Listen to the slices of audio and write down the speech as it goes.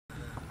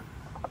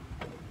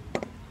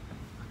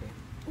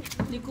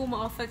Hindi ko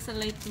ma-affect sa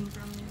lighting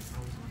from this.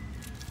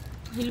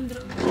 Hilindro.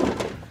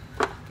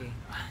 Okay.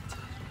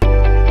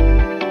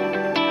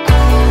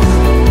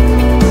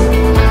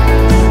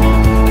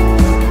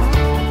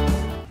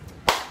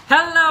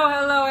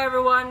 Hello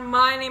everyone.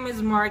 My name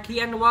is Markiey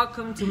and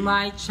welcome to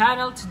my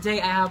channel. Today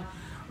I have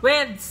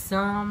with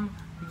some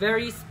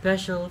very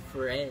special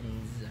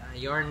friends.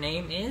 Your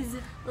name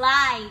is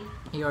Lai.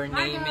 Your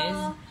name is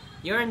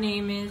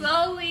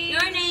Chloe.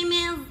 Your name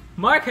is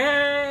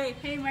Markiey.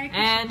 Hey Markiey.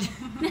 And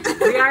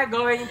we are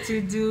going to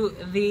do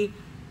the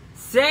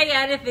Say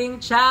Anything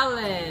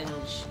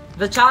Challenge.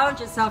 The challenge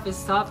itself is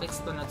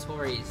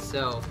self-explanatory,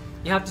 so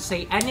you have to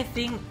say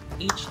anything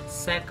each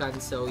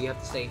second. So you have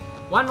to say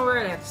one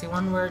word, I have to say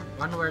one word.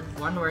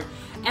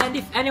 And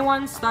if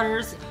anyone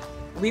stutters,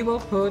 we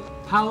will put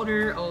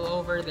powder all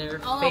over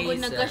their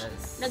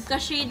faces.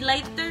 Nagka-shade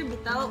lighter,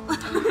 bitaw.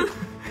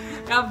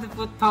 You have to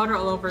put powder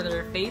all over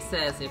their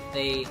faces if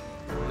they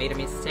made a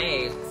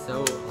mistake.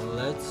 So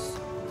let's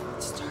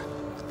start.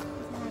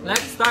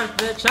 Let's start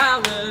the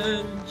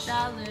challenge.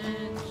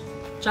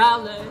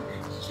 Challenge.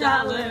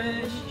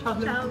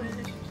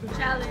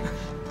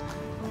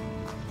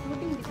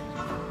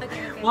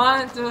 Okay.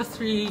 1, 2,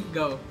 3,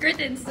 go.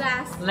 Curtains.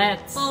 Glass.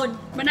 Let's. Phone.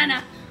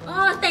 Banana.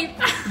 Oh, tape.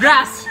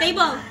 Grass.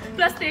 Table.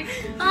 Plastic.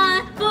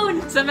 Phone.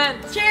 Cement.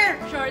 Chair.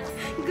 Shorts.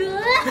 Good.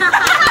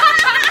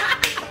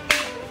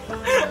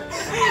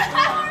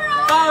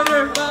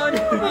 Powder.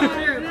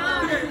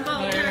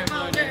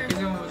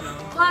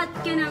 What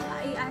can I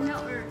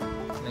ano or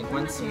Like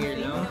once a year,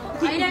 no?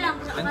 ay na lang.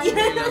 Once a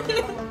year lang.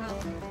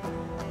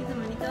 Ito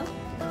man ito.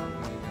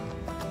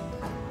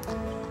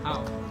 How?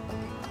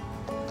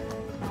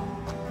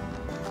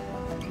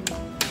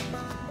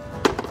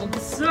 The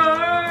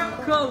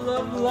circle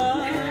of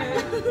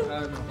life.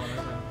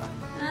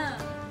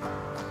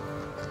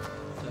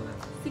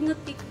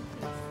 Singutik.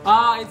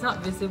 It's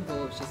not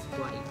visible. She's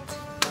white.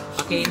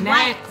 Okay,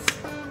 next.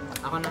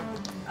 Ako na.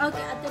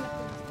 Okay, ato na.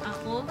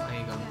 Ako.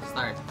 Okay, go.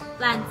 Start.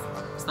 Plants.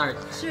 Start.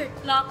 Shirt.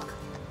 Lock.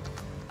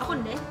 Ako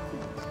hindi.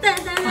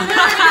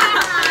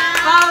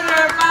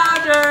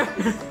 Powder.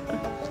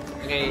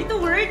 Okay. Ito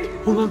word.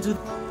 Hold on to.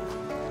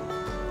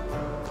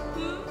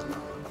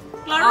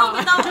 Klaro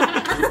kita.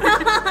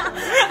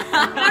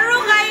 Klaro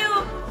kayo.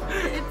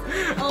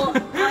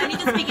 I need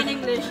to speak in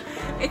English.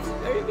 It's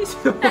very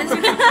visible.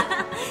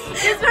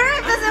 It's very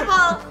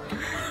visible.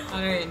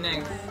 Okay,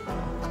 next.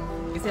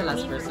 Is the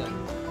last Me person?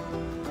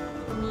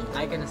 Me.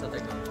 I can start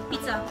again.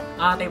 Pizza.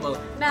 Table.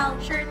 Bell.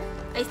 Shirt.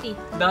 Iced tea.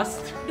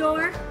 Dust.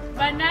 Door.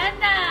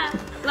 Banana.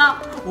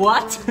 Lock.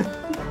 What?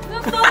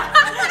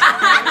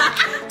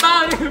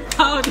 Powder.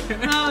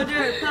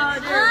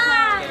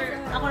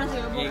 Ako na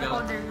sa'yo. Okay, go.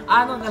 Powder.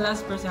 The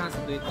last person has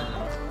to do it na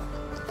lang.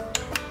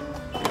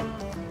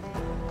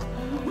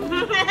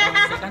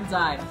 Second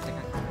time.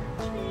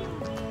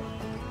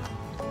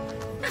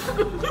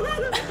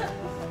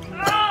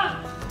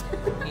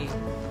 Okay.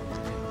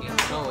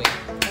 Go away.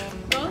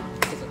 Go.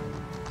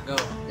 Go.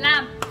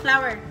 Lamp.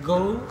 Flower.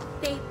 Go.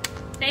 Tape.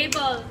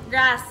 Table.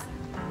 Grass.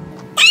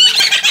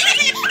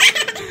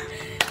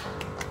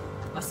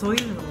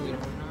 Soil.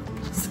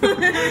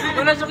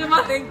 Wala siya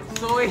kimating.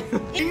 Soil.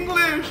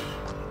 English!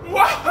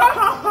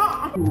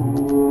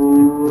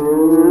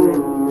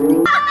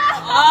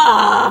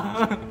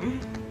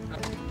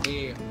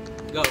 Okay.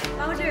 Go.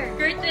 Powder.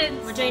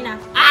 Curtains. Vagina.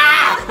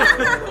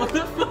 What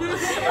the fuck?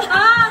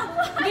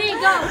 Okay,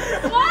 go.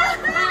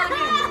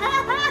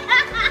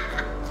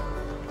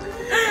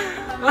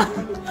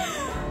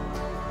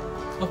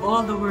 Of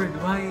all the word,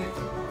 why?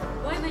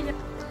 Why ba niya?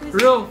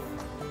 Roof.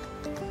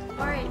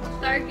 Orange.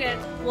 Target.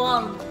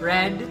 Wall.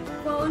 Red.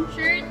 Phone.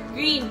 Shirt.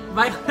 Green.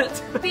 Violet.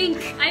 Pink.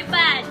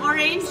 iPad.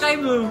 Orange. Sky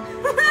blue.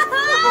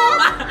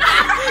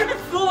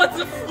 Fool, what's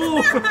a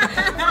fool?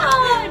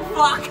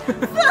 Fuck.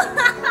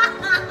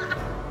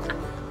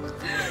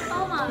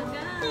 Oh my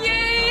god.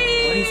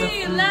 Yay! What is a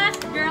fool?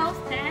 Last girl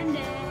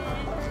standing.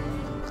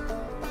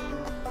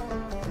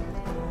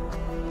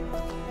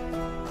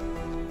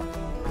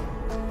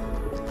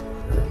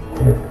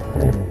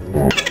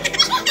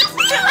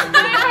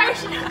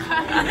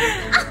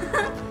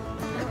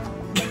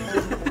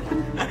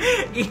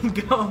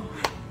 Go.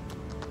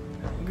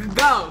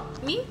 Go.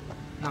 Me?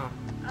 No.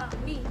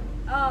 Me.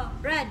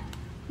 Red.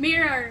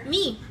 Mirror.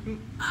 Me.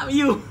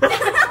 You.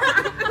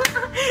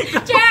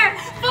 Chair.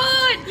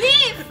 Food.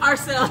 Leaf.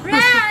 Ourselves.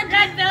 Red.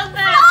 Red velvet.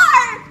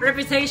 Flower.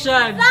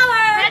 Reputation.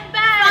 Flower. Red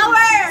bag.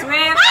 Flower.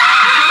 Swim.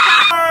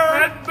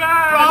 Red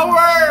bag!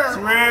 Flower!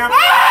 Swim!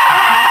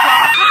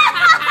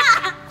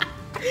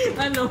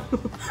 Ano?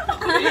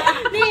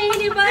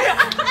 Di ba?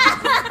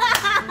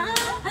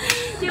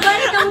 Di ba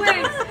itong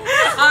word?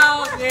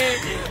 Okay.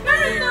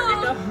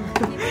 No.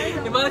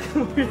 Di ba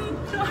ang word?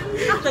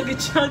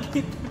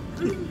 Tagachagi.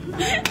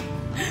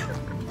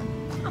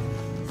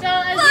 So,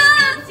 as you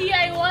can see,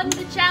 I won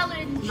the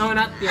challenge. No,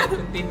 not yet.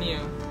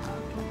 Continue.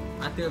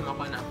 Until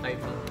mako na 5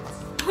 minutes.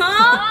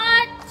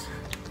 What?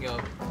 Go.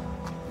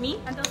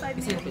 Me? Until 5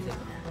 minutes. Pizza.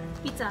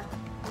 Pizza.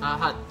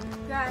 Hot.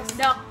 Grass.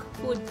 Duck.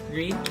 Food.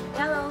 Green.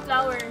 Yellow.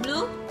 Flower.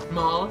 Blue.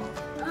 Mall.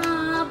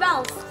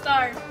 Bells.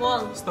 Star.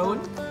 Wall. Stone?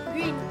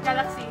 Green.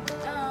 Galaxy.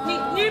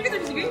 Repeat the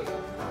green?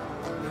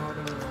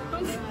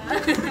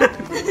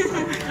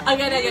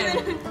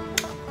 Again.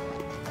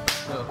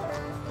 Go.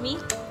 Me?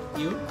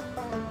 You?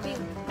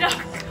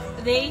 Duck.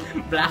 They.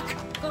 Black.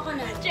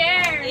 Coconut.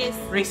 Chair. Is.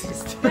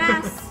 Racist.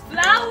 Grass.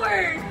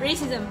 Flower.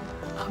 Racism.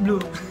 Blue.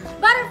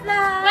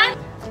 Butterfly.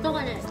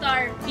 Coconut.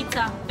 Star.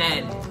 Pizza.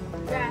 10.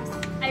 Grass.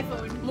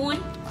 iPhone. Moon.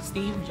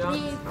 Steve Jobs.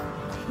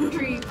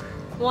 Tree.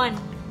 1.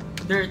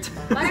 Dirt.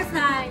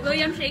 Butterfly.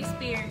 William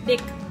Shakespeare.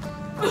 Dick.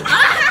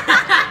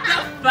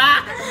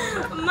 Back.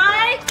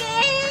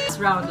 Markiey!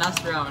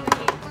 Last round.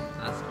 Okay.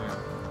 Last round.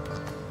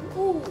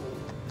 Ooh.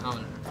 Oh,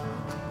 no.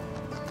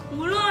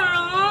 Wala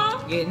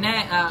na. Okay,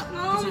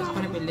 kasi ako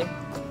napili.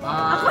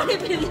 Ako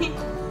nabili.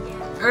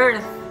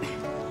 Earth.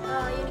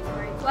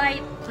 Unicorn.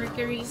 White.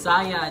 Mercury.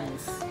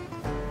 Science.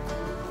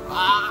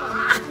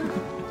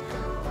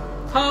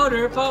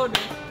 Powder.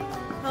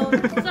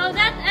 So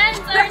that ends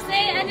our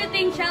Say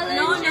Anything challenge.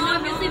 No, and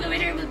obviously the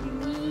winner will be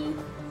me.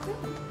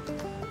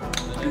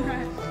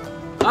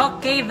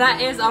 Okay,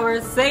 that is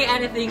our Say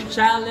Anything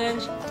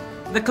challenge.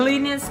 The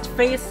cleanest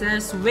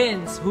faces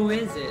wins. Who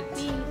is it?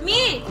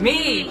 Me!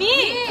 Me!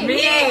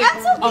 Me!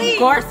 I'm so Of clean!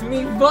 course,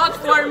 me. Vote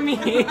for me.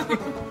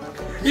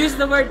 Use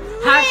the word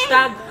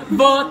hashtag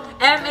vote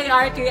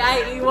MARKIEY.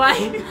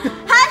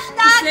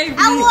 Hashtag Save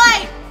me.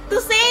 avoid to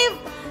save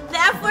the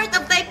effort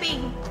of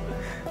typing.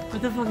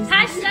 What the fuck is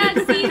Hashtag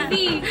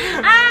CV.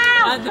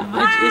 What the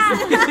fuck is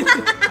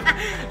that?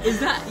 Is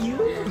that you?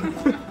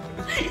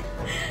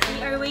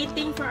 We are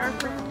waiting for our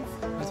friends.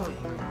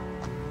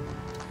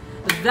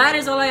 That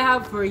is all I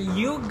have for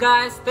you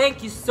guys.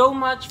 Thank you so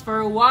much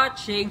for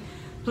watching.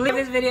 Please give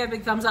this video a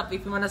big thumbs up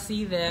if you want to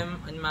see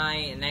them on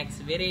my next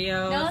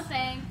video. No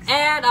thanks.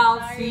 And I'll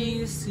Sorry. see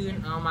you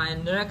soon on my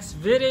next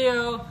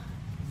video.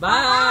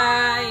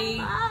 Bye.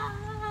 Bye.